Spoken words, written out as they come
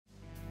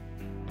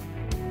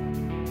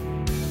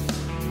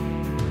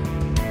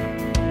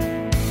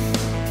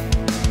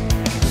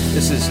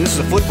This is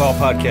a football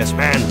podcast,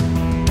 man.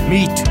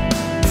 Meat,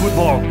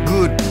 football,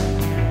 good.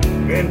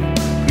 Man,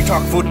 we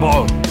talk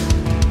football.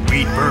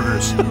 We eat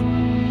burgers.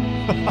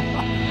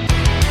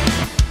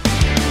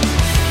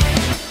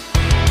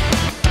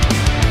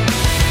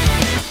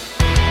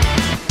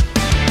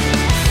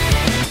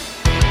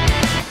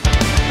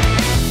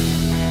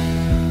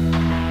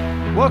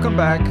 Welcome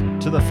back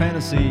to the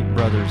Fantasy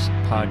Brothers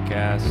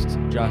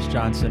podcast. Josh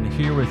Johnson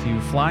here with you,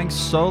 flying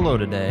solo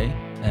today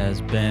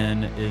as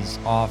Ben is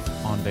off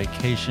on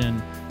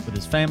vacation with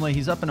his family.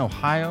 He's up in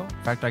Ohio.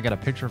 In fact, I got a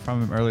picture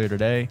from him earlier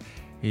today.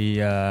 He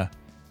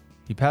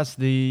passed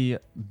the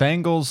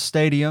Bengals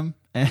stadium,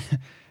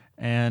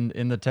 and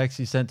in the text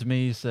he sent to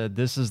me, he said,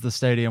 "This is the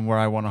stadium where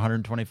I won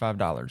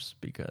 $125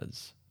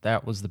 because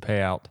that was the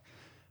payout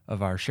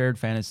of our shared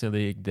fantasy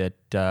league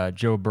that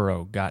Joe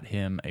Burrow got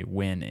him a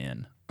win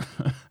in."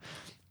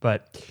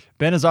 But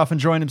Ben is off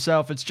enjoying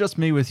himself. It's just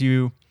me with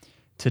you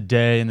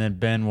today, and then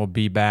Ben will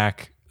be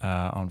back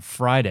on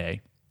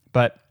Friday.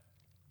 But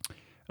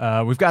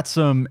we've got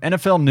some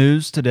NFL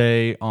news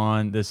today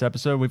on this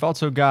episode. We've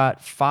also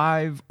got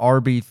 5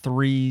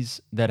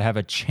 RB3s that have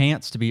a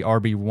chance to be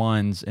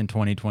RB1s in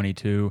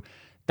 2022.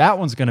 That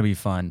one's going to be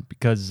fun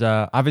because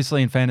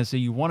obviously in fantasy,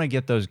 you want to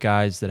get those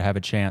guys that have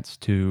a chance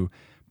to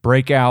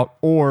break out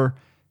or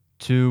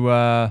to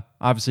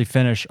obviously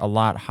finish a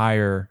lot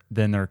higher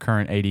than their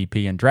current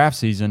ADP in draft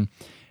season.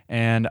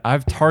 And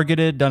I've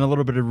done a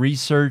little bit of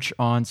research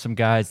on some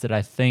guys that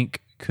I think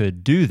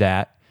could do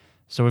that.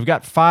 So we've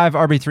got 5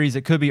 RB3s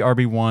that could be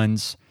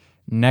RB1s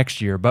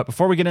next year. But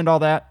before we get into all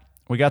that,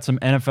 we got some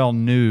NFL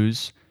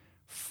news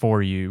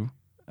for you.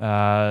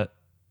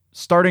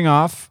 Starting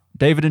off,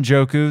 David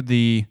Njoku,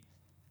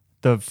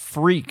 the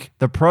freak,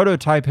 the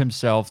prototype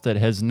himself that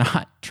has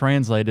not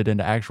translated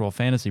into actual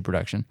fantasy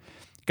production,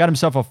 got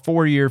himself a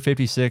 4-year,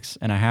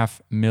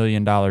 $56.5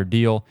 million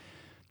deal.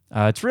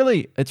 It's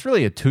really a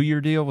 2-year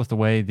deal with the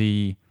way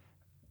the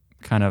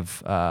kind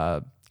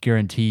of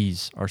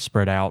guarantees are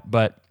spread out.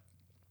 But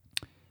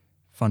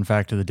fun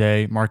fact of the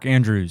day, Mark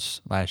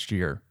Andrews last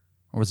year,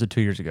 or was it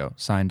 2 years ago,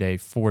 signed a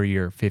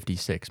 4-year,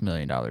 $56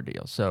 million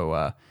deal.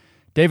 So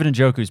David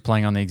Njoku is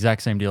playing on the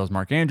exact same deal as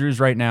Mark Andrews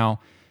right now,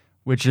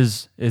 which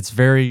is it's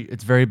very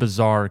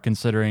bizarre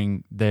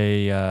considering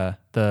the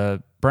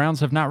Browns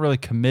have not really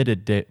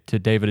committed to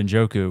David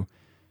Njoku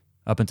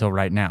up until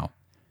right now,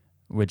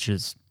 which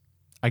is,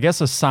 I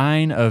guess, a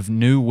sign of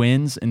new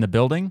wins in the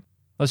building.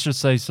 Let's just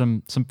say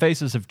some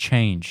faces have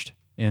changed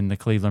in the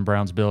Cleveland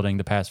Browns building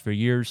the past few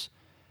years,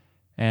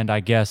 and I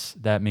guess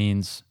that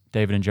means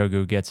David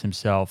Njoku gets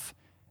himself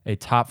a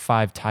top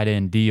 5 tight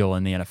end deal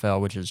in the NFL,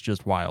 which is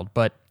just wild.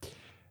 But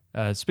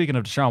speaking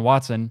of Deshaun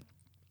Watson,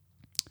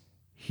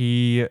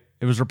 it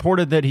was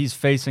reported that he's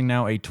facing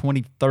now a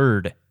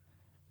 23rd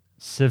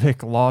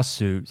civic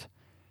lawsuit.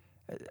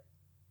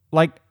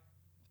 Like,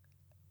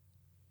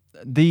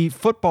 the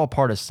football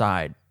part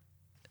aside,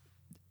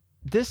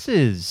 this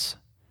is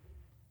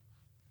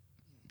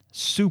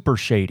super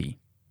shady.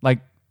 Like,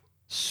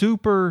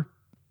 super.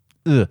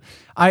 Ugh.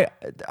 I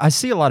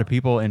see a lot of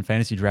people in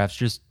fantasy drafts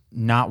just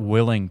not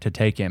willing to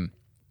take him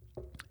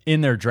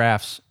in their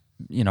drafts,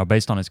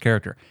 based on his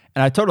character,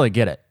 and I totally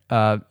get it.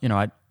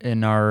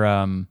 In our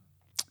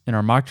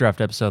mock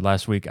draft episode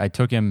last week, I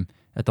took him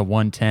at the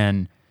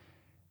 110.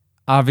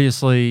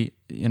 Obviously,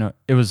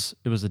 it was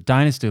a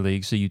dynasty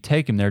league, so you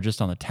take him there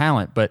just on the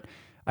talent, but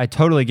I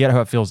totally get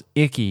how it feels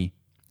icky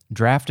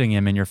drafting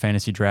him in your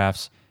fantasy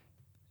drafts.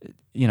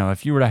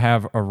 If you were to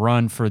have a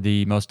run for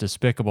the most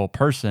despicable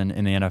person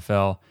in the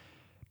NFL,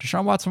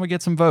 Deshaun Watson would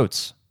get some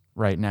votes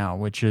right now,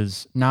 which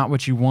is not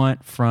what you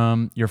want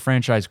from your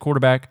franchise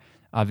quarterback.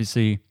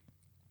 Obviously,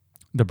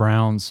 the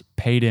Browns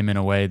paid him in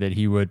a way that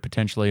he would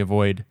potentially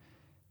avoid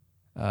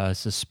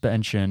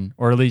suspension,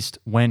 or at least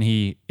when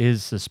he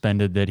is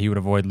suspended, that he would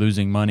avoid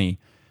losing money.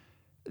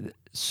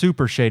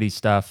 Super shady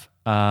stuff.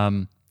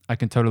 I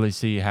can totally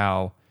see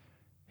how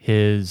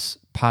his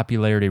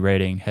popularity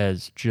rating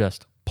has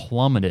just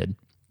plummeted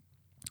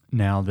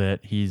now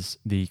that he's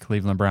the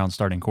Cleveland Browns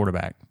starting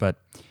quarterback. But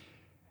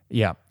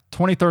yeah,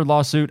 23rd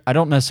lawsuit. I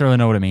don't necessarily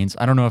know what it means.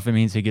 I don't know if it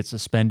means he gets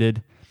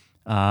suspended.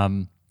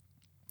 I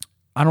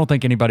don't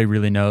think anybody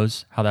really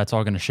knows how that's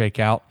all going to shake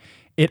out.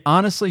 It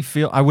honestly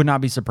I would not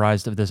be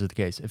surprised if this is the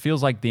case. It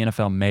feels like the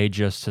NFL may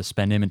just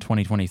suspend him in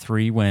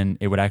 2023 when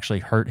it would actually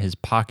hurt his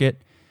pocket.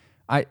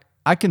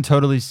 I can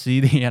totally see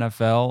the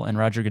NFL and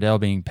Roger Goodell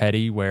being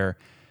petty where,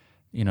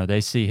 they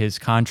see his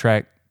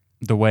contract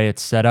the way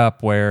it's set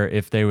up, where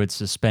if they would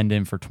suspend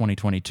him for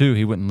 2022,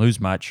 he wouldn't lose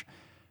much.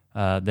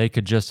 They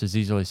could just as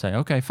easily say,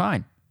 okay,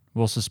 fine,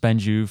 we'll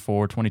suspend you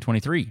for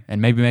 2023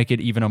 and maybe make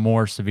it even a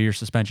more severe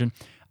suspension.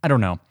 I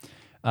don't know.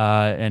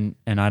 And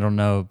I don't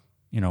know,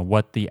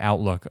 what the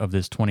outlook of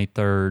this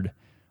 23rd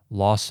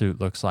lawsuit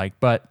looks like,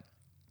 but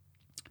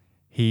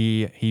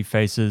he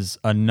faces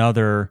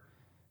another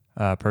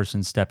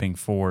person stepping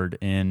forward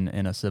in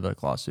a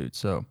civic lawsuit.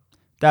 So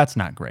that's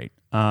not great.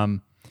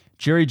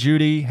 Jerry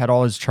Jeudy had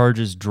all his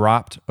charges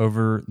dropped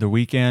over the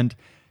weekend.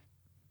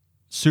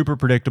 Super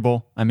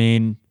predictable. I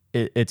mean,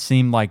 it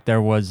seemed like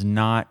there was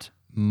not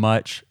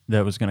much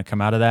that was going to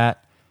come out of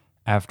that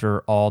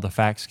after all the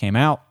facts came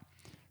out.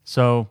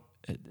 So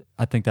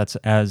I think that's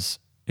as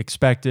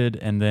expected,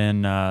 and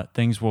then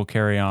things will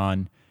carry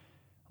on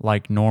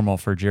like normal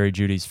for Jerry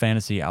Jeudy's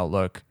fantasy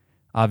outlook.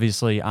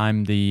 Obviously,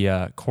 I'm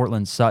the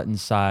Cortland Sutton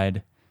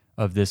side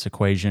of this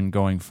equation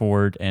going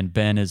forward, and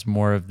Ben is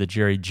more of the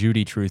Jerry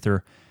Jeudy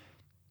truther.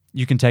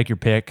 You can take your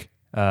pick.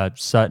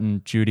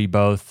 Sutton, Jeudy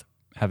both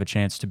have a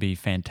chance to be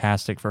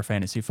fantastic for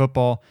fantasy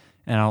football,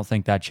 and I don't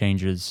think that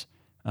changes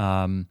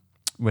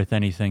with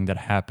anything that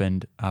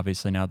happened,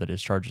 obviously, now that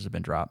his charges have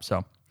been dropped.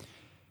 So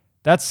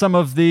that's some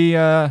of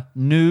the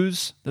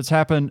news that's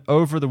happened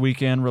over the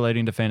weekend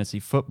relating to fantasy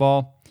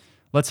football.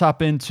 Let's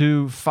hop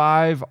into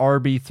 5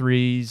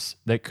 RB3s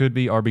that could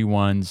be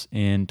RB1s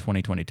in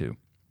 2022.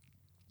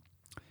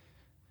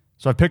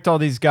 So I picked all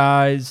these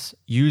guys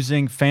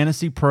using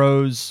Fantasy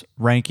Pros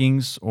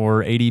rankings,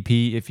 or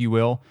ADP, if you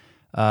will.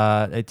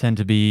 They tend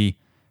to be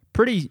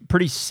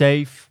pretty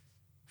safe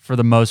for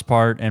the most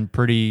part and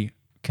pretty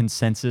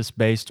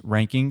consensus-based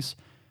rankings.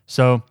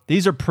 So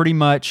these are pretty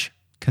much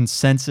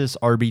consensus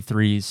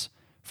RB3s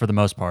for the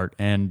most part.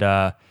 And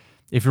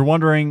if you're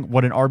wondering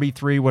what an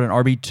RB3, what an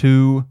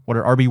RB2, what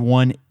an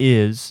RB1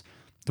 is,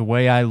 the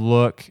way I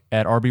look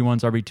at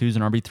RB1s, RB2s,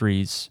 and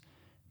RB3s,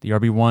 the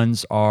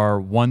RB1s are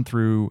 1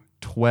 through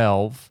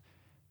 12.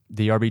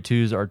 The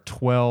RB2s are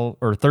 12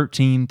 or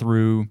 13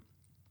 through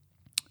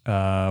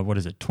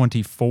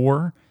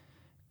 24,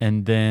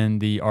 and then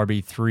the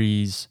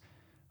RB3s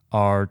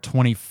are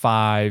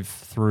 25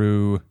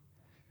 through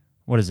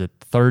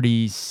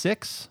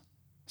 36,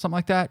 something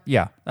like that.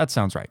 Yeah, that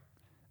sounds right.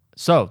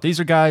 So these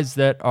are guys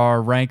that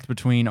are ranked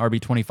between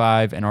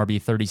RB25 and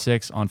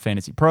RB36 on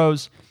Fantasy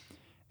Pros,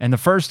 and the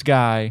first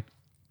guy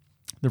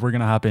that we're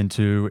going to hop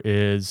into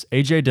is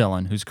A.J.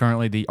 Dillon, who's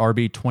currently the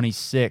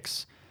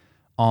RB26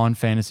 on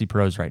Fantasy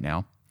Pros right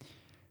now.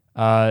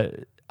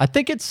 I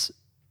think it's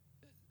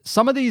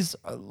some of these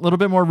a little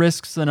bit more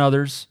risks than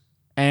others,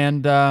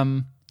 and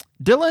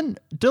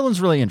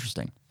Dillon's really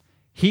interesting.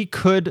 He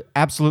could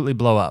absolutely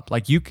blow up.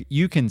 Like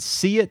you can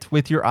see it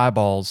with your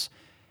eyeballs.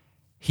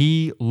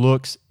 He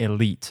looks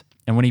elite,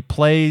 and when he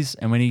plays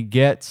and when he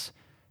gets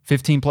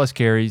 15 plus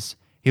carries,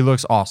 he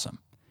looks awesome.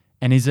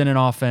 And he's in an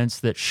offense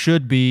that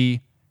should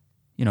be,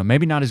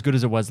 maybe not as good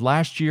as it was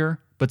last year,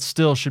 but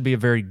still should be a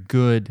very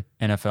good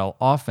NFL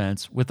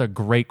offense with a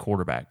great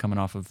quarterback coming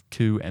off of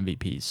 2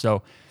 MVPs.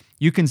 So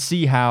you can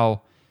see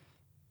how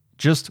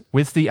just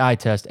with the eye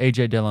test,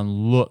 A.J. Dillon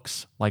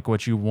looks like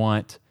what you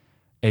want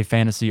a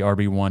fantasy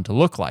RB1 to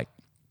look like.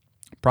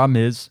 Problem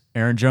is,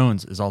 Aaron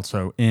Jones is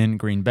also in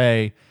Green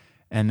Bay,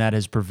 and that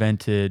has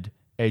prevented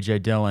A.J.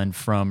 Dillon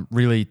from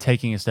really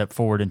taking a step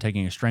forward and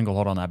taking a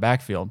stranglehold on that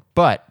backfield.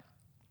 But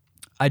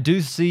I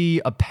do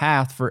see a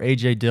path for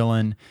A.J.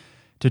 Dillon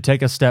to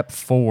take a step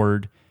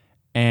forward,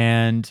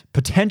 and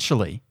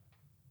potentially,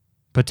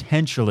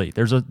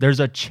 there's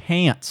a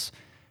chance,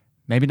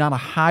 maybe not a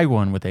high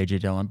one with A.J.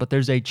 Dillon, but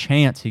there's a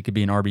chance he could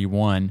be an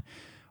RB1,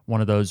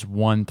 one of those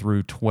 1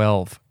 through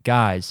 12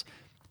 guys.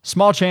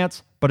 Small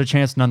chance, but a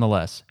chance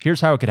nonetheless.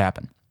 Here's how it could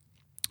happen.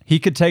 He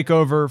could take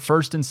over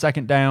first and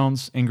second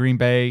downs in Green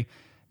Bay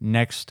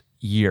next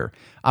year.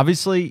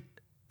 Obviously,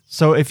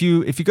 so if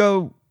you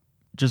go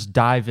just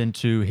dive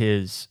into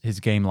his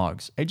game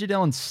logs, A.J.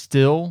 Dillon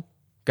still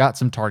got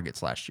some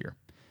targets last year.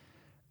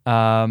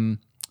 I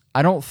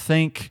don't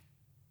think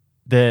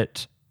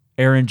that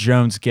Aaron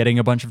Jones getting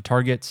a bunch of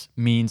targets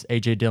means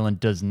A.J. Dillon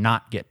does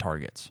not get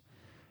targets.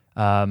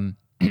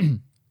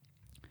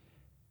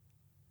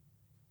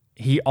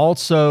 He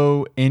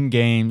also, in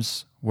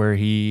games where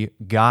he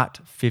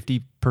got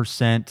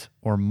 50%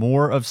 or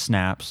more of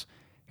snaps,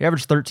 he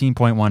averaged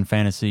 13.1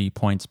 fantasy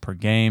points per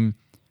game.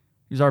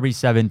 He was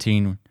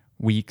RB17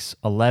 weeks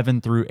 11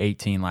 through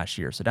 18 last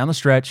year. So down the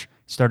stretch,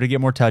 started to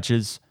get more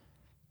touches,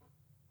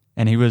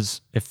 and he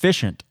was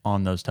efficient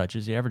on those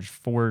touches. He averaged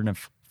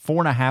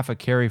 4.5 a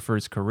carry for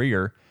his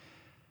career.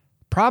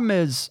 Problem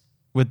is,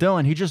 with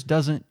Dillon, he just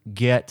doesn't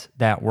get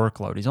that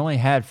workload. He's only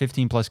had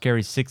 15 plus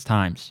carries 6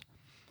 times.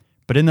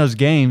 But in those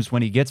games,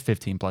 when he gets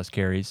 15 plus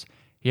carries,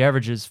 he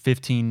averages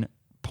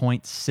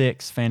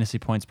 15.6 fantasy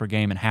points per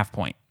game and half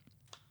point.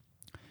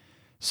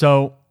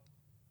 So,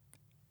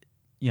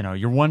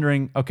 you're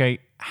wondering, okay,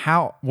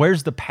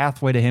 where's the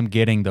pathway to him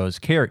getting those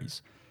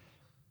carries?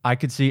 I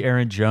could see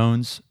Aaron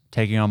Jones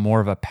taking on more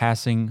of a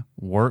passing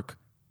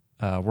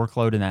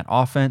workload in that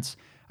offense.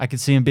 I could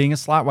see him being a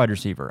slot wide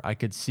receiver. I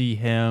could see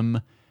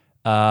him,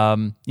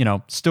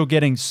 still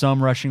getting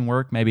some rushing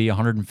work, maybe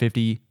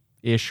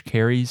 150-ish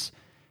carries,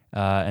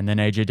 and then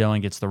A.J.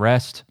 Dillon gets the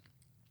rest.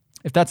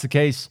 If that's the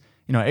case,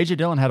 A.J.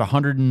 Dillon had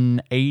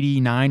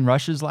 189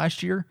 rushes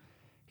last year.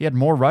 He had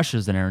more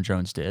rushes than Aaron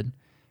Jones did.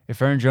 If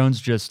Aaron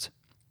Jones just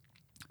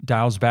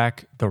dials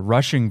back the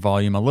rushing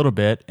volume a little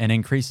bit and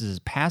increases his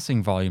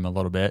passing volume a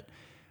little bit,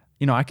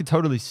 I could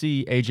totally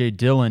see A.J.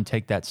 Dillon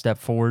take that step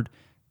forward,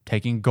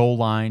 taking goal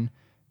line.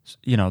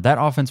 That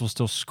offense will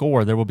still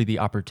score. There will be the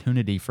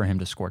opportunity for him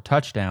to score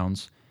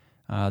touchdowns.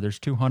 There's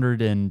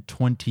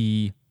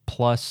 220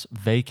 plus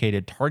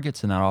vacated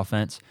targets in that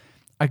offense.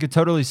 I could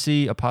totally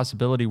see a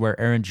possibility where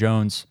Aaron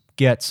Jones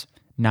gets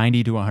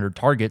 90 to 100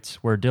 targets,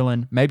 where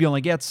Dylan maybe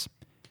only gets,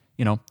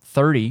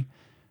 30,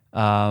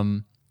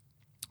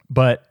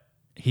 but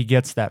he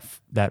gets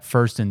that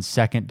first and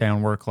second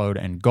down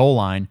workload and goal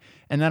line.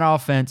 And that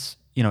offense,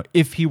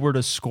 if he were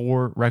to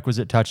score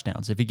requisite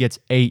touchdowns, if he gets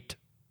 8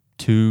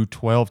 to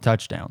 12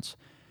 touchdowns,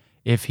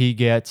 if he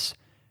gets,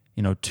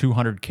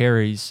 200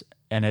 carries,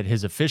 and at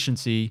his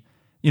efficiency,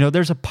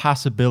 there's a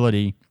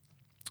possibility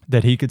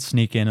that he could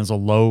sneak in as a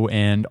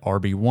low-end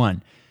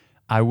RB1.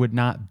 I would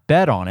not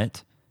bet on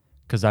it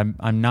because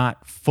I'm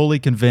not fully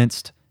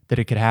convinced that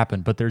it could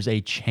happen, but there's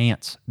a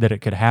chance that it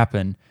could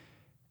happen.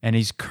 And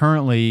he's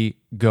currently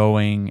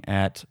going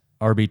at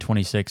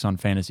RB26 on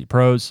Fantasy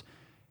Pros.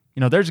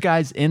 There's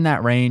guys in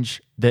that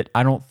range that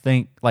I don't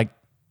think,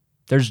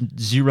 there's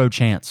zero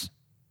chance.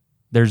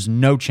 There's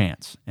no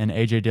chance. And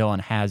A.J. Dillon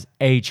has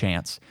a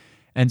chance.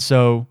 And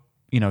so,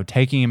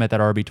 taking him at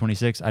that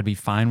RB26, I'd be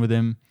fine with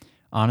him,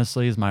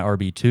 honestly, as my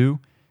RB2.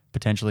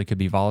 Potentially could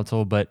be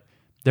volatile, but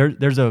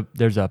there's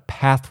a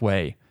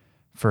pathway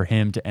for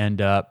him to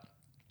end up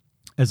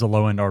as a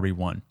low-end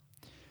RB1.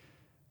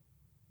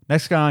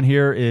 Next guy on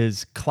here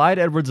is Clyde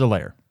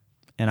Edwards-Helaire.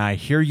 And I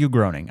hear you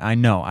groaning. I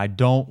know. I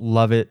don't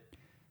love it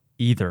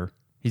either.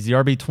 He's the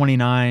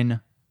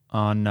RB29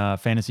 on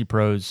Fantasy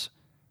Pros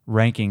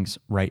rankings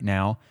right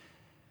now.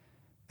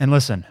 And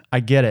listen, I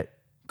get it.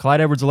 Clyde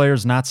Edwards-Helaire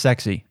is not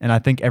sexy, and I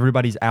think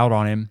everybody's out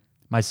on him,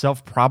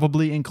 myself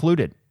probably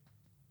included,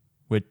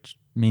 which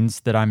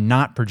means that I'm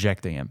not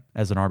projecting him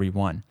as an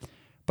RB1.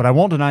 But I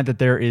won't deny that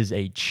there is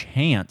a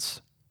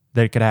chance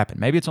that it could happen.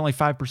 Maybe it's only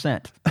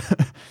 5%,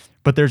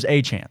 but there's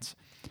a chance.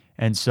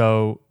 And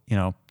so,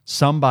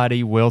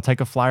 somebody will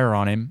take a flyer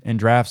on him in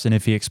drafts, and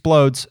if he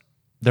explodes,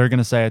 they're going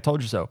to say, I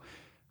told you so.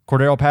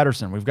 Cordero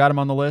Patterson, we've got him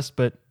on the list,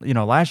 but,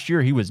 last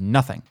year he was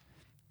nothing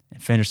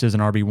and finished as an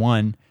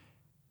RB1.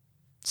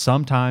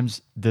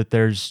 Sometimes that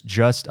there's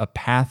just a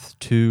path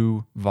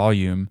to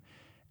volume,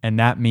 and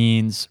that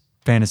means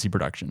fantasy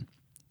production.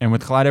 And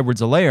with Clyde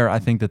Edwards-Helaire, I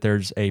think that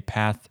there's a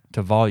path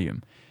to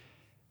volume.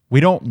 We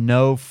don't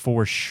know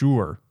for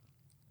sure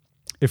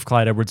if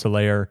Clyde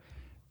Edwards-Helaire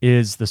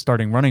is the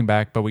starting running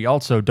back, but we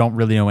also don't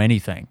really know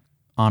anything,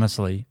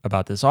 honestly,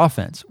 about this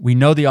offense. We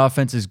know the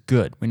offense is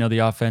good. We know the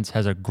offense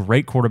has a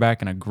great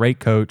quarterback and a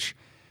great coach,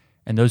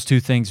 and those two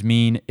things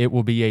mean it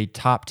will be a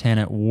top 10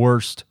 at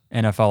worst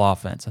NFL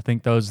offense. I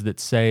think those that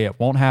say it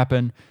won't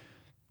happen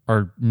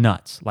are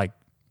nuts.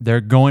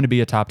 They're going to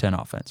be a top 10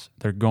 offense.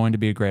 They're going to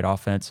be a great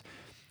offense.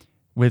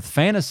 With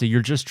fantasy,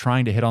 you're just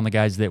trying to hit on the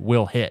guys that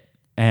will hit,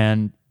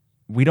 and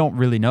we don't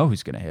really know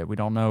who's going to hit. We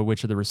don't know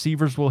which of the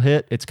receivers will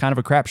hit. It's kind of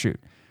a crapshoot.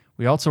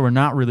 We also are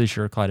not really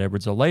sure Clyde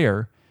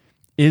Edwards-Helaire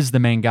is the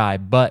main guy,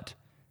 but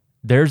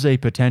there's a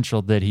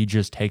potential that he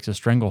just takes a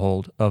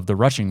stranglehold of the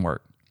rushing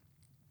work.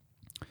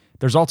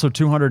 There's also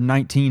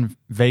 219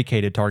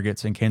 vacated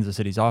targets in Kansas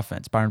City's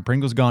offense. Byron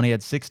Pringle's gone. He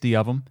had 60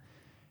 of them,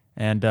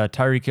 and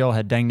Tyreek Hill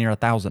had dang near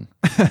 1,000.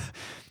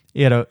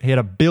 He had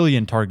a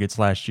billion targets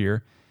last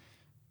year,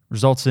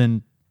 results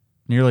in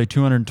nearly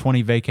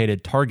 220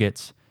 vacated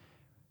targets.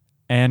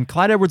 And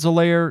Clyde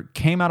Edwards-Helaire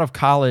came out of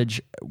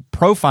college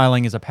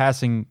profiling as a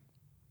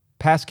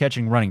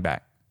pass-catching running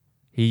back.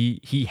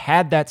 He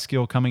had that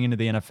skill coming into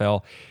the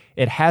NFL.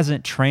 It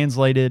hasn't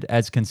translated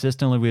as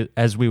consistently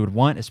as we would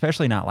want,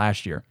 especially not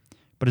last year.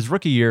 But his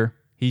rookie year,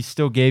 he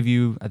still gave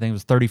you, I think it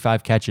was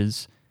 35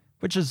 catches,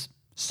 which is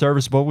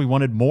serviceable. We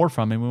wanted more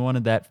from him. We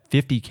wanted that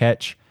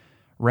 50-catch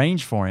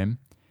range for him.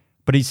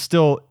 But he's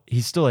still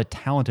a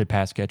talented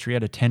pass catcher. He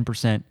had a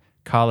 10%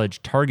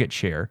 college target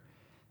share.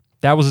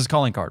 That was his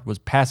calling card, was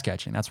pass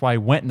catching. That's why he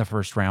went in the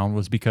first round,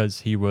 was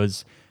because he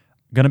was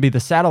going to be the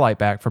satellite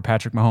back for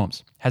Patrick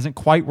Mahomes. Hasn't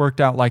quite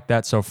worked out like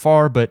that so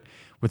far, but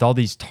with all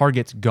these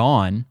targets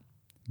gone,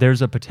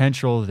 there's a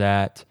potential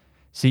that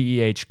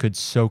CEH could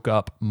soak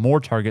up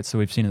more targets than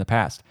we've seen in the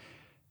past.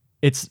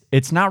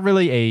 It's not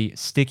really a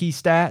sticky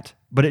stat,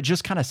 but it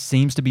just kind of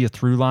seems to be a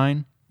through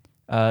line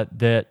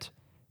that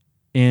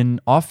in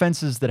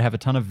offenses that have a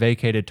ton of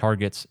vacated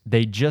targets,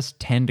 they just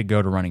tend to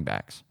go to running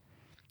backs.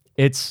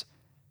 It's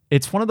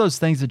one of those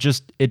things that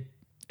just it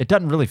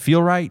doesn't really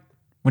feel right.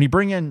 When you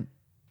bring in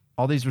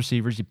all these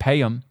receivers, you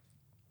pay them,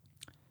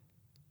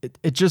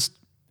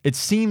 it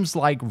seems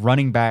like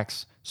running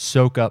backs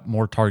soak up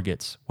more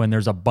targets when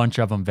there's a bunch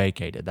of them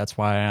vacated. That's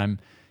why I'm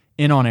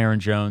in on Aaron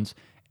Jones,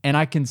 and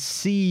I can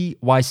see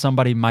why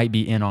somebody might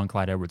be in on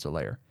Clyde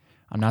Edwards-Helaire.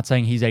 I'm not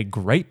saying he's a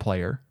great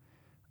player,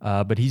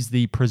 but he's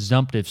the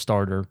presumptive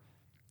starter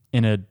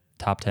in a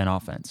top 10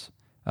 offense.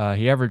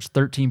 He averaged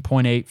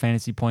 13.8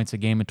 fantasy points a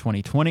game in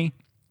 2020.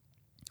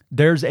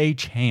 There's a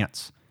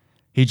chance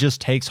he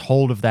just takes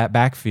hold of that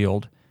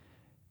backfield,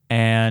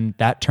 and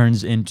that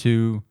turns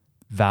into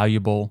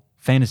valuable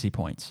fantasy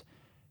points.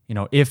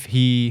 If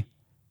he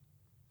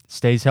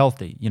stays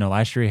healthy.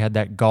 Last year he had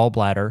that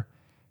gallbladder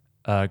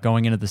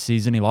going into the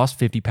season. He lost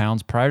 50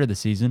 pounds prior to the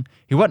season.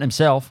 He wasn't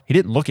himself. He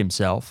didn't look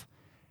himself.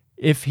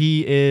 If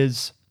he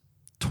is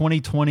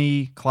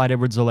 2020 Clyde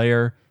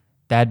Edwards-Helaire,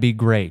 that'd be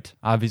great.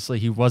 Obviously,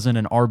 he wasn't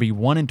an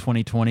RB1 in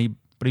 2020,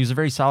 but he was a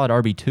very solid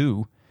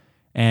RB2,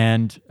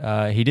 and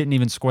he didn't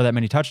even score that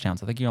many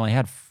touchdowns. I think he only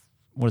had,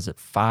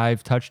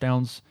 5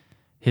 touchdowns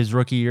his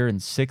rookie year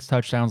and 6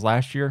 touchdowns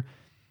last year.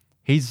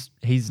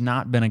 He's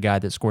not been a guy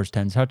that scores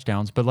 10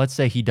 touchdowns, but let's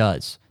say he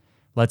does.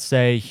 Let's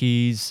say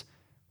he's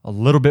a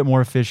little bit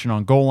more efficient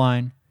on goal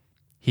line.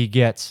 He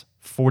gets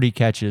 40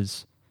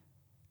 catches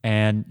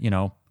and,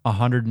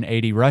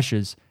 180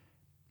 rushes.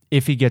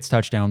 If he gets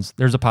touchdowns,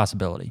 there's a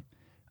possibility.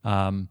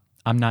 I'm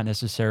not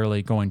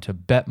necessarily going to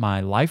bet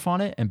my life on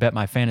it and bet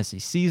my fantasy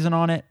season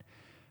on it,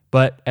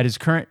 but at his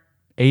current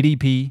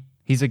ADP,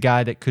 he's a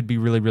guy that could be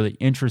really, really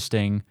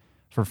interesting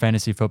for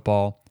fantasy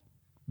football,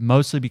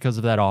 mostly because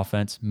of that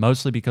offense,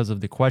 mostly because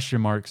of the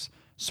question marks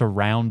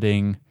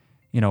surrounding,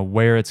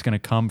 where it's going to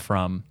come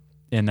from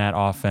in that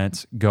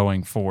offense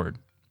going forward.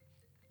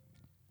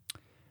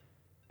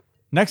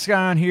 Next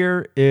guy on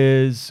here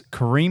is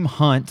Kareem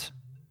Hunt,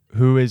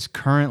 who is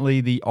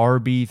currently the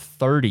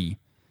RB30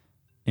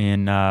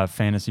 in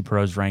Fantasy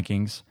Pros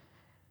rankings.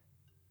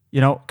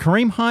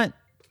 Kareem Hunt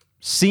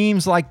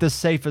seems like the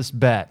safest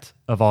bet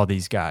of all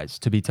these guys,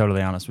 to be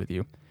totally honest with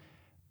you.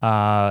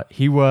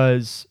 He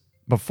was,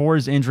 before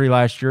his injury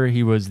last year,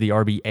 he was the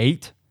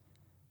RB8.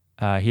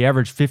 He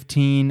averaged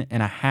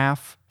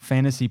 15.5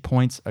 fantasy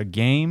points a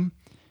game.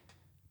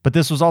 But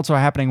this was also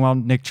happening while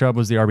Nick Chubb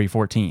was the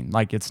RB14.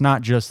 Like, it's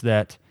not just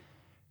that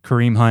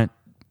Kareem Hunt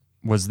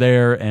was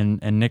there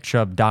and Nick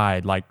Chubb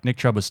died. Like, Nick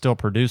Chubb was still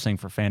producing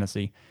for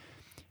fantasy.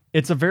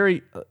 It's a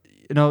very,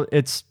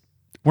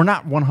 we're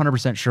not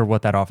 100% sure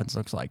what that offense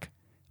looks like.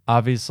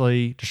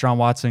 Obviously, Deshaun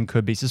Watson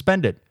could be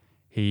suspended.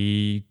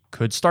 He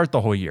could start the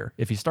whole year.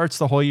 If he starts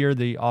the whole year,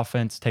 the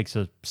offense takes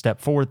a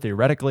step forward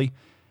theoretically.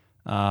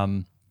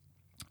 But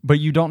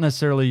you don't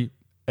necessarily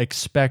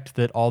expect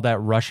that all that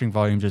rushing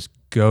volume just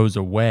goes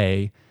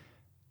away.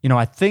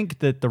 I think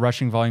that the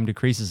rushing volume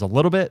decreases a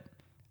little bit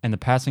and the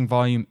passing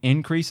volume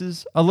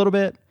increases a little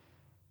bit,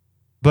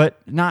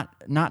 but not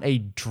a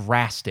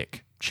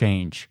drastic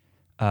change.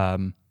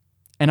 And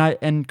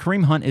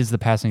Kareem Hunt is the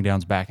passing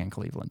downs back in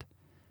Cleveland.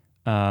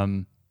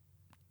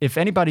 If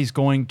anybody's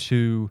going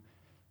to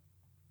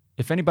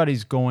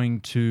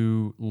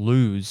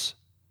lose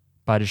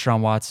by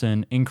Deshaun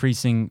Watson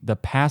increasing the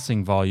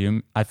passing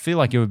volume, I feel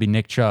like it would be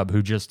Nick Chubb,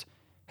 who just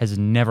has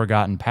never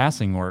gotten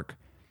passing work.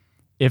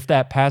 If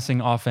that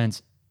passing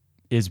offense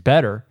is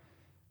better,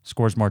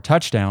 scores more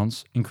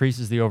touchdowns,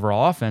 increases the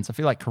overall offense, I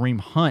feel like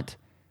Kareem Hunt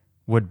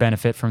would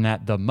benefit from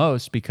that the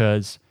most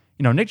because,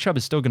 Nick Chubb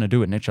is still going to do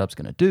what Nick Chubb's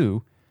going to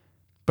do,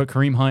 but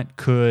Kareem Hunt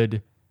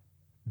could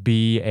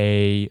be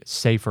a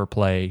safer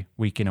play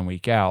week in and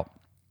week out.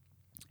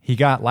 He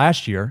got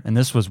last year, and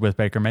this was with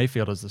Baker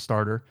Mayfield as the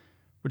starter,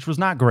 which was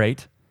not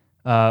great,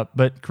 but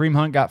Kareem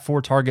Hunt got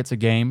 4 targets a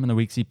game in the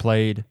weeks he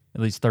played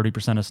at least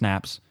 30% of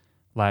snaps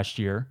last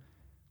year,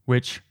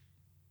 which,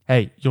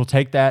 hey, you'll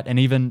take that, and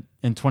even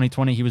in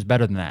 2020, he was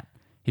better than that.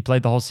 He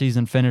played the whole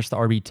season, finished the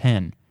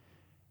RB10.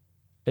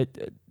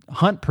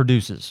 Hunt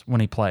produces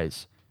when he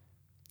plays.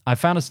 I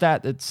found a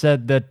stat that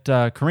said that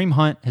Kareem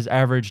Hunt has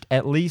averaged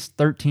at least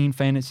 13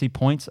 fantasy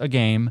points a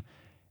game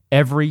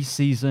every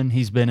season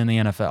he's been in the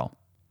NFL,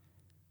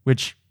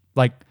 which,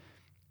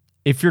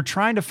 if you're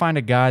trying to find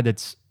a guy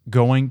that's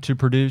going to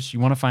produce, you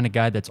want to find a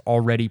guy that's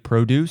already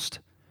produced.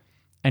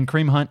 And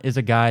Kareem Hunt is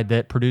a guy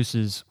that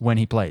produces when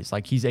he plays.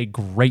 He's a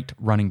great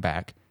running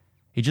back.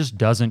 He just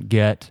doesn't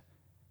get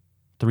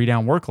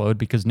 3-down workload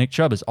because Nick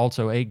Chubb is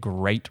also a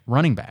great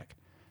running back.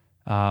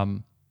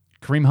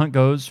 Kareem Hunt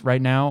goes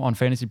right now on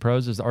Fantasy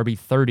Pros as the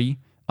RB30.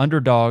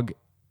 Underdog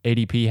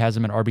ADP has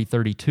him at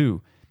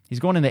RB32. He's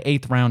going in the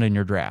 8th round in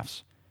your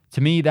drafts.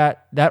 To me,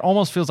 that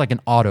almost feels like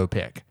an auto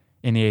pick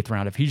in the 8th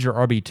round. If he's your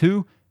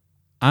RB2,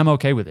 I'm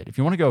okay with it. If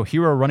you want to go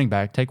hero running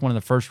back, take one in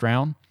the 1st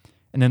round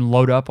and then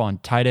load up on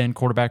tight end,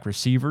 quarterback,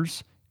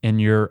 receivers in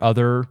your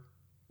other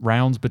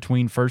rounds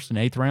between 1st and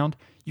 8th round.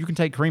 You can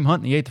take Kareem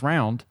Hunt in the 8th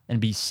round and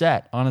be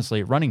set,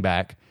 honestly, at running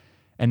back,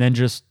 and then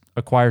just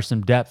acquire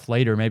some depth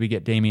later, maybe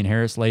get Damian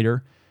Harris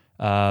later.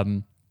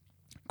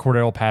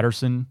 Cordell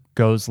Patterson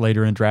goes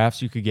later in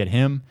drafts. You could get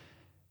him.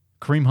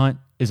 Kareem Hunt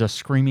is a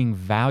screaming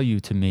value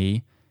to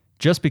me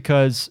just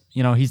because,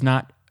 he's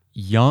not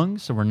young,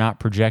 so we're not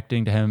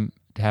projecting to him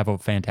to have a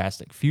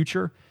fantastic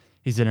future.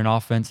 He's in an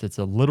offense that's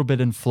a little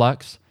bit in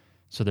flux,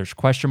 so there's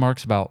question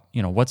marks about,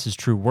 what's his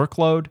true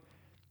workload.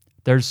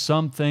 There's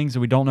some things that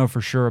we don't know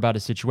for sure about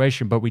his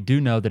situation, but we do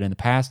know that in the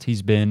past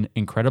he's been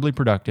incredibly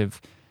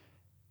productive,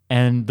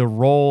 and the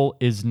role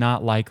is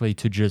not likely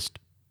to just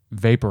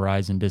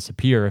vaporize and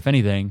disappear. If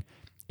anything,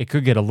 it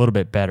could get a little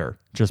bit better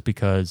just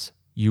because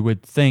you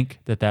would think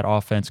that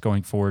offense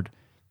going forward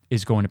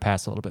is going to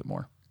pass a little bit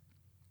more.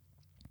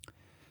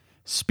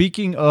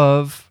 Speaking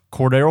of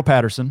Cordell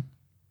Patterson,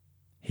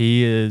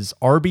 he is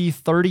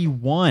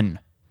RB31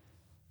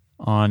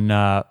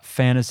 on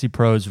Fantasy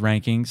Pros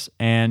rankings,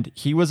 and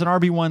he was an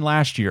RB1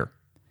 last year.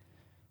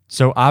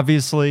 So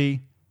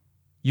obviously,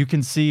 you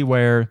can see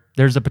where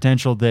there's a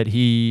potential that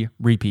he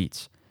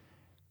repeats.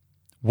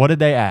 What did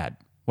they add?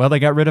 Well, they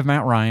got rid of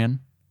Matt Ryan,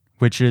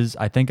 which is,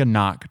 I think, a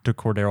knock to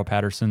Cordell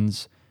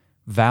Patterson's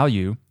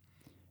value.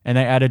 and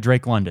they added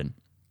Drake London.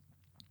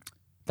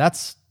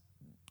 That's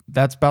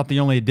about the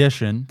only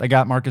addition. They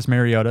got Marcus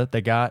Mariota.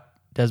 They got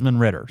Desmond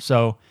Ridder.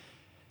 So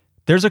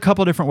there's a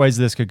couple different ways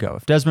this could go.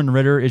 If Desmond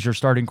Ridder is your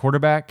starting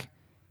quarterback,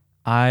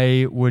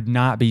 I would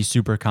not be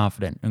super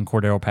confident in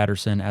Cordarrelle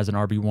Patterson as an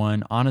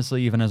RB1.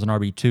 Honestly, even as an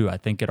RB2, I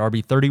think at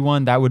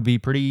RB31, that would be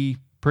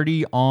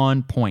pretty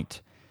on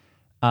point.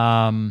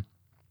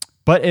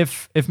 But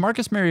if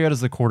Marcus Mariota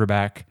is the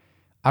quarterback,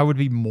 I would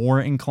be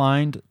more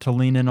inclined to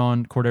lean in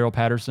on Cordarrelle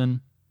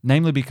Patterson,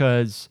 namely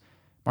because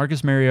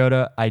Marcus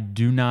Mariota, I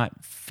do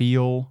not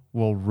feel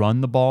will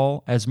run the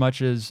ball as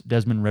much as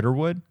Desmond Ridder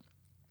would,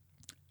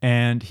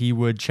 and he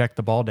would check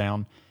the ball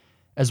down,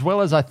 as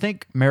well as I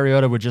think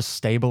Mariota would just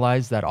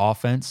stabilize that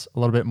offense a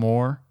little bit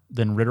more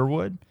than Ridder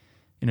would.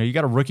 You know, you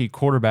got a rookie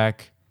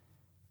quarterback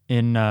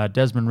in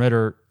Desmond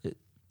Ridder.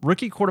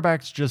 Rookie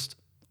quarterbacks just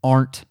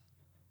aren't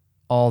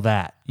all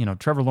that. You know,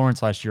 Trevor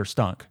Lawrence last year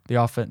stunk. The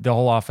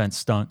whole offense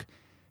stunk.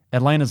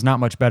 Atlanta's not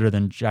much better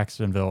than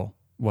Jacksonville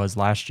was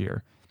last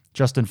year.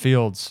 Justin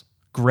Fields,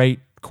 great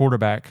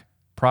quarterback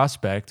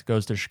prospect,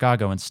 goes to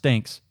Chicago and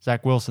stinks.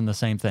 Zach Wilson, the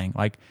same thing.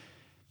 Like,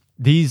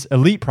 these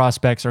elite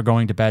prospects are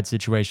going to bad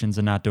situations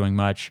and not doing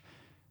much.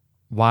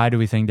 Why do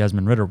we think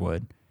Desmond Ridder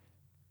would?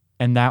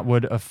 And that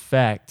would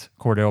affect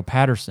Cordarrelle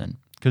Patterson.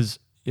 Because,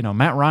 you know,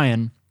 Matt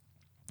Ryan,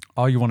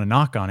 all you want to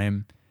knock on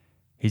him,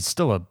 he's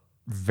still a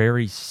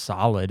very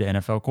solid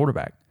NFL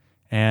quarterback.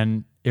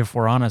 And if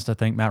we're honest, I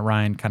think Matt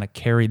Ryan kind of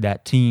carried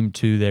that team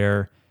to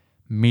their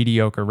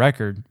mediocre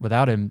record.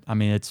 Without him, I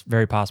mean, it's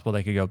very possible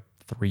they could go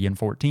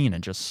 3-14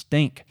 and just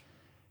stink.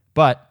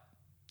 But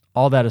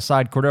all that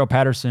aside, Cordarrelle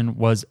Patterson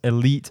was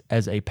elite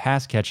as a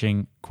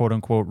pass-catching,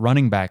 quote-unquote,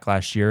 running back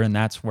last year, and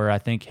that's where I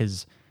think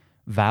his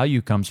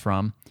value comes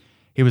from.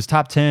 He was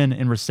top 10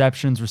 in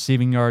receptions,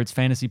 receiving yards,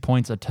 fantasy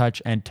points, a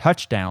touch, and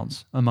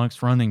touchdowns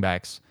amongst running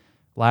backs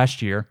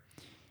last year.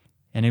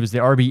 And he was the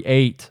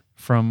RB8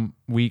 from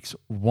weeks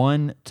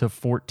 1 to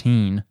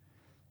 14.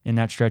 In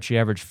that stretch, he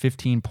averaged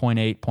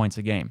 15.8 points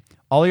a game.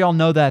 All of y'all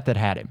know that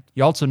had him.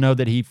 You also know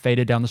that he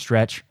faded down the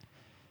stretch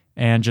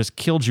and just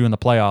killed you in the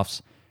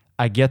playoffs.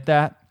 I get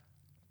that,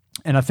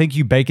 and I think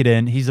you bake it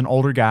in. He's an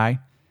older guy.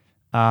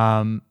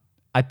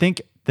 I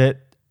think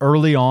that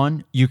early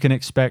on, you can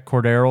expect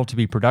Cordarrelle to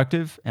be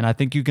productive, and I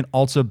think you can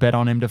also bet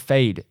on him to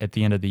fade at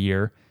the end of the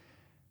year.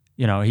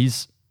 You know,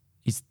 he's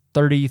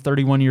 30,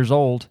 31 years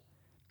old.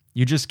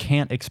 You just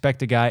can't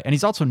expect a guy, and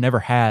he's never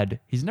had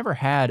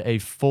a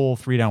full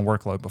 3-down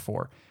workload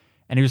before.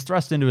 And he was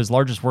thrust into his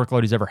largest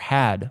workload he's ever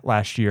had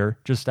last year,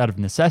 just out of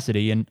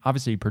necessity, and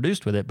obviously he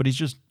produced with it, but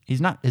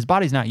his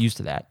body's not used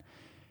to that.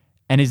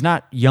 And he's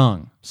not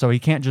young, so he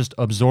can't just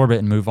absorb it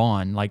and move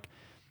on. Like,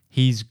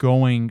 he's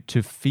going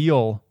to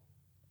feel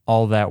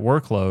all that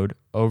workload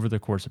over the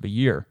course of a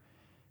year.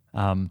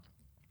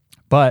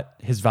 But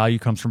his value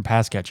comes from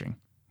pass catching,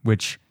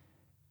 which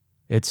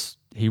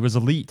he was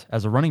elite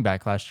as a running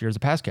back last year as a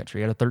pass catcher.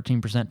 He had a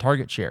 13%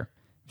 target share.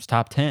 He was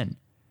top 10.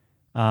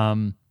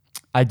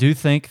 I do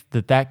think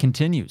that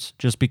continues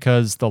just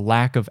because the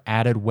lack of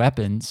added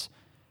weapons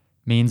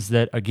means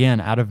that, again,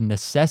 out of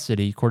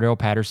necessity, Cordarrelle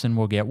Patterson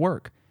will get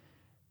work.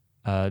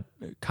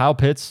 Kyle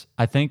Pitts,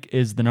 I think,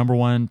 is the number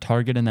one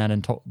target in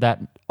that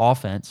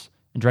offense,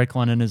 and Drake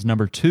London is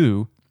number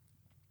 2.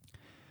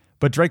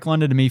 But Drake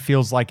London to me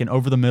feels like an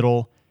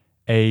over-the-middle,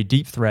 a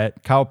deep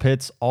threat. Kyle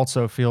Pitts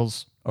also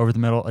feels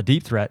over-the-middle, a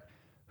deep threat.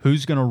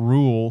 Who's going to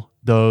rule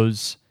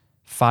those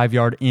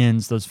 5-yard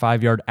ins, those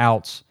 5-yard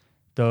outs,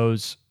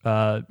 those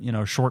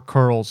short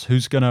curls?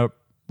 Who's going to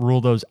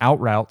rule those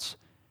out routes?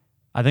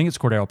 I think it's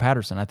Cordarrelle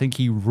Patterson. I think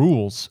he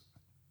rules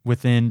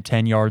within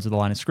 10 yards of the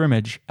line of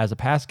scrimmage as a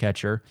pass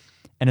catcher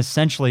and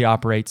essentially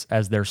operates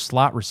as their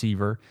slot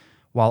receiver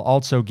while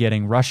also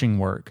getting rushing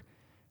work.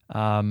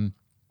 It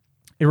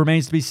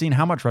remains to be seen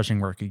how much rushing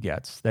work he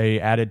gets. They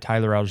added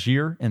Tyler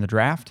Algier in the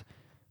draft,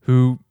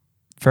 who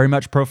very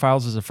much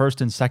profiles as a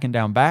first and second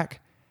down back,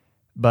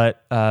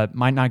 but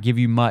might not give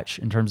you much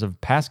in terms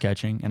of pass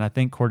catching. And I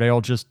think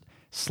Cordarrelle just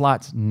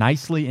slots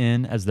nicely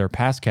in as their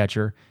pass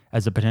catcher,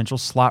 as a potential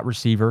slot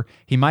receiver.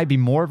 He might be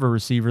more of a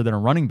receiver than a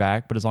running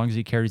back, but as long as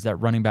he carries that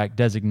running back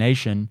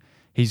designation,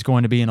 he's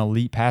going to be an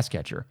elite pass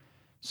catcher.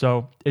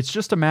 So it's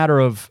just a matter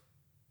of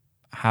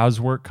how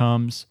his work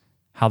comes,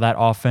 how that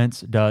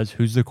offense does,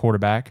 who's the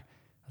quarterback.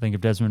 I think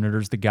if Desmond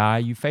Ridder's the guy,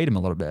 you fade him a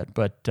little bit.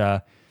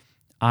 But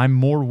I'm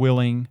more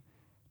willing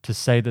to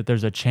say that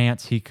there's a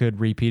chance he could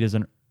repeat as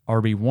an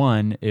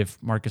RB1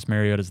 if Marcus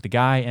Mariota is the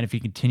guy, and if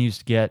he continues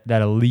to get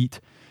that elite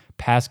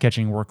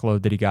pass-catching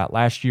workload that he got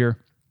last year.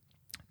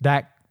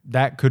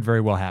 That could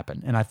very well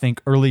happen. And I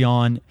think early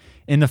on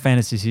in the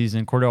fantasy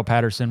season, Cordarrelle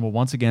Patterson will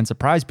once again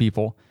surprise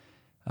people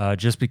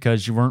just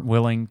because you weren't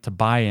willing to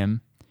buy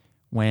him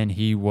when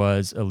he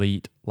was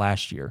elite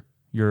last year.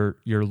 You're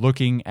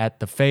looking at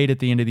the fade at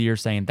the end of the year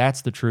saying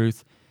that's the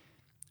truth.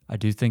 I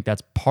do think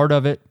that's part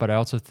of it, but I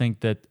also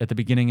think that at the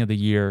beginning of the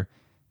year,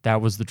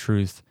 that was the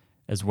truth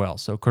as well.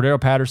 So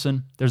Cordarrelle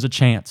Patterson, there's a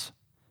chance.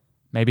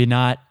 Maybe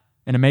not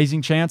an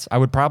amazing chance. I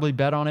would probably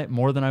bet on it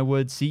more than I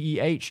would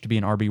CEH to be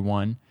an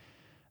RB1.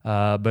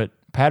 But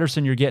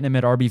Patterson, you're getting him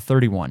at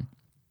RB31.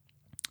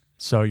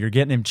 So you're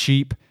getting him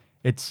cheap.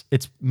 It's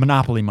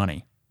monopoly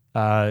money.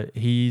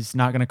 He's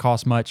not going to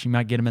cost much. You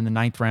might get him in the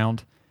 9th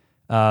round.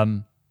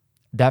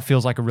 That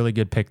feels like a really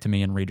good pick to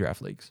me in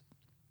redraft leagues.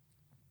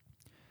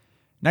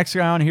 Next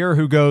guy on here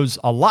who goes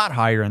a lot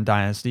higher in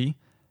Dynasty,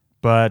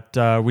 but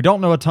we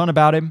don't know a ton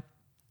about him,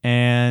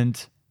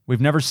 and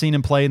we've never seen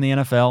him play in the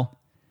NFL,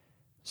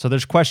 so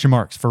there's question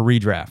marks for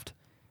redraft.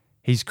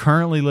 He's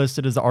currently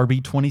listed as the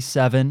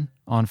RB27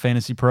 on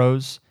Fantasy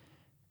Pros.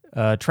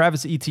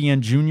 Travis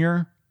Etienne Jr.,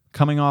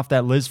 coming off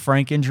that Liz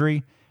Frank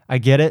injury. I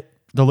get it.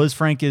 The Liz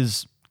Frank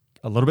is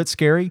a little bit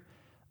scary.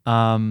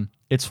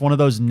 It's one of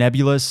those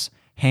nebulous,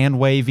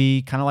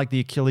 hand-wavy, kind of like the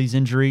Achilles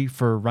injury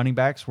for running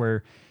backs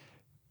where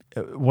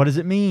what does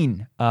it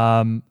mean?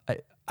 I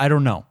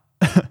don't know.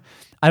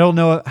 I don't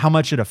know how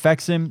much it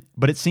affects him,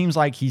 but it seems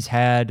like he's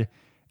had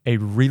a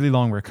really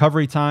long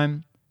recovery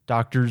time.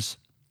 Doctors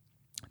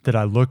that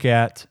I look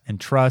at and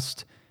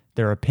trust,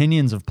 their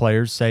opinions of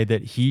players say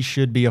that he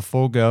should be a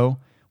full go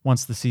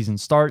once the season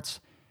starts.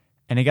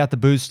 And he got the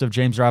boost of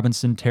James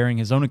Robinson tearing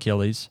his own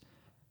Achilles.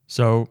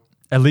 So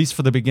at least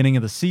for the beginning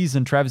of the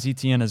season, Travis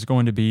Etienne is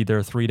going to be their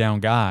 3-down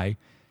guy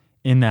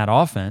in that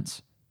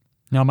offense.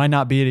 Now, it might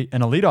not be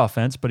an elite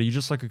offense, but you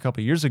just look a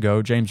couple of years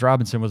ago, James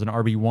Robinson was an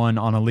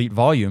RB1 on elite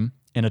volume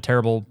in a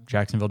terrible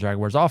Jacksonville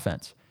Jaguars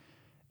offense.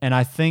 And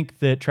I think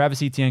that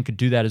Travis Etienne could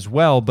do that as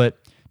well, but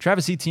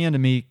Travis Etienne, to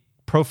me,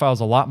 profiles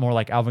a lot more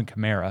like Alvin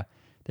Kamara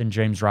than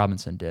James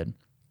Robinson did.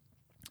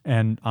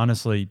 And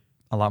honestly,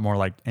 a lot more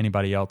like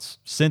anybody else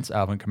since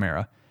Alvin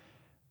Kamara.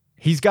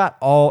 He checks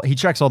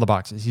all the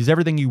boxes. He's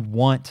everything you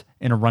want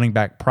in a running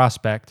back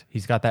prospect.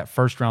 He's got that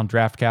first-round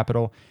draft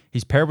capital.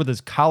 He's paired with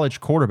his college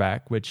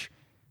quarterback, which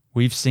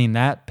we've seen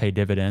that pay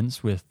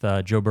dividends with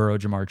Joe Burrow,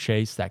 Jamar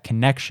Chase. That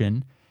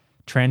connection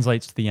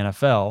translates to the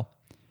NFL.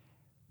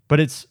 But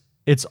it's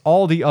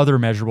all the other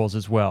measurables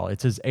as well.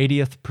 It's his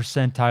 80th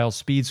percentile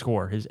speed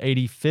score, his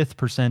 85th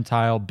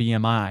percentile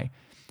BMI,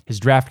 his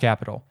draft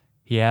capital.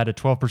 He had a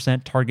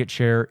 12% target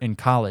share in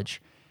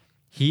college.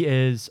 He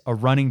is a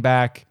running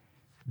back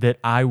that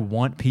I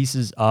want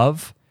pieces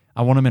of.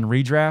 I want him in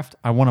redraft.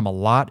 I want him a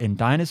lot in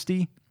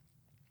Dynasty.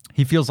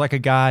 He feels like a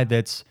guy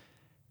that's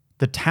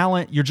the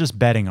talent, you're just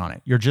betting on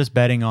it. You're just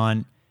betting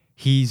on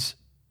he's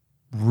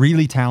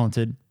really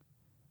talented.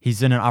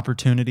 He's in an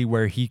opportunity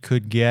where he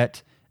could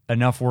get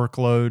enough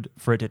workload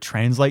for it to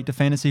translate to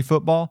fantasy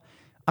football.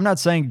 I'm not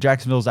saying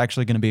Jacksonville is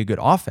actually going to be a good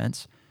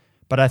offense,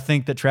 but I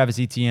think that Travis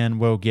Etienne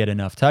will get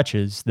enough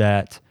touches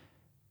that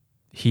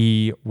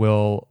he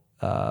will,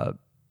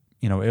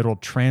 it'll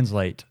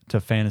translate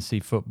to fantasy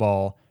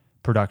football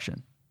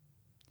production.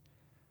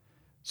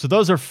 So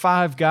those are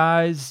 5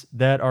 guys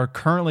that are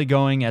currently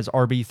going as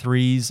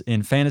RB3s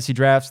in fantasy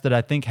drafts that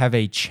I think have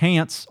a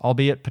chance,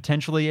 albeit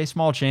potentially a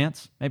small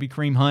chance. Maybe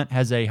Kareem Hunt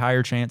has a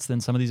higher chance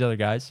than some of these other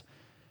guys.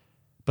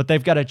 But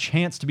they've got a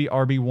chance to be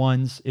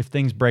RB1s if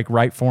things break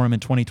right for them in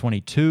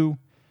 2022.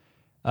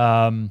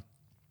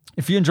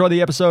 If you enjoy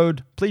the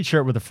episode, please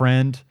share it with a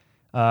friend.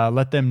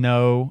 Let them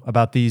know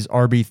about these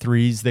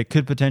RB3s that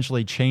could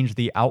potentially change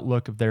the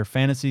outlook of their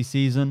fantasy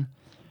season.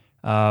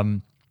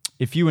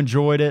 If you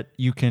enjoyed it,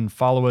 you can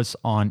follow us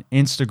on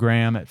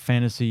Instagram at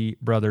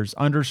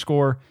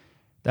FantasyBrothers_.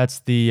 That's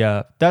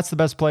the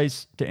best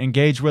place to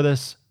engage with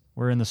us.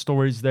 We're in the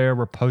stories there.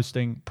 We're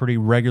posting pretty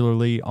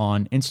regularly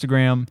on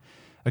Instagram,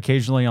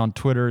 occasionally on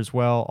Twitter as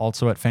well,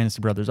 also at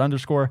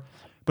FantasyBrothers_.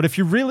 But if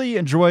you really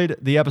enjoyed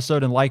the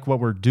episode and like what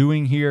we're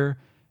doing here,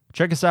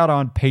 check us out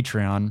on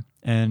Patreon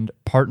and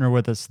partner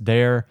with us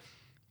there.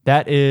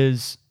 That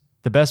is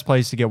the best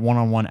place to get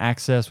one-on-one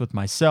access with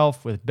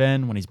myself, with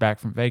Ben when he's back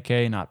from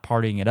vacay, not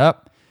partying it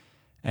up.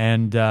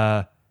 And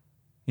that's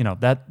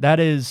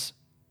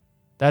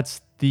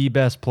the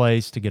best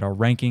place to get our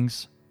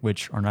rankings,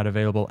 which are not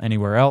available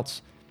anywhere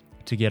else,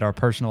 to get our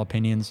personal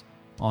opinions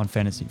on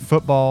fantasy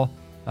football,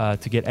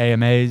 to get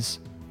AMAs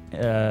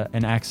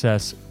and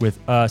access with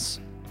us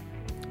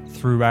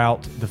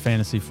throughout the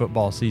fantasy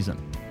football season.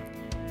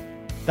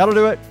 That'll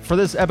do it for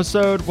this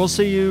episode. We'll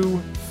see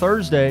you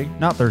Friday,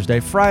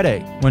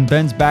 when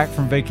Ben's back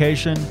from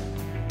vacation,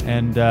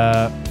 and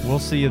we'll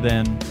see you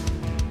then.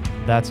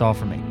 That's all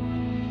for me.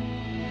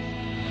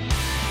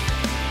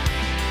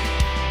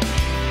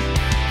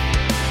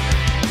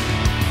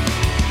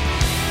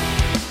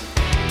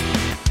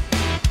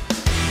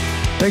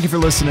 Thank you for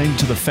listening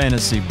to the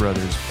Fantasy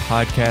Brothers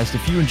podcast.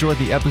 If you enjoyed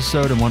the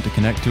episode and want to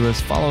connect to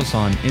us, follow us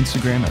on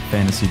Instagram at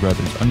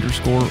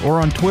FantasyBrothers_ or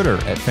on Twitter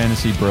at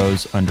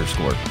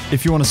FantasyBros_.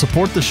 If you want to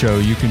support the show,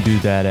 you can do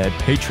that at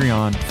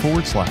Patreon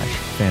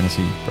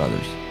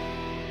 /FantasyBrothers.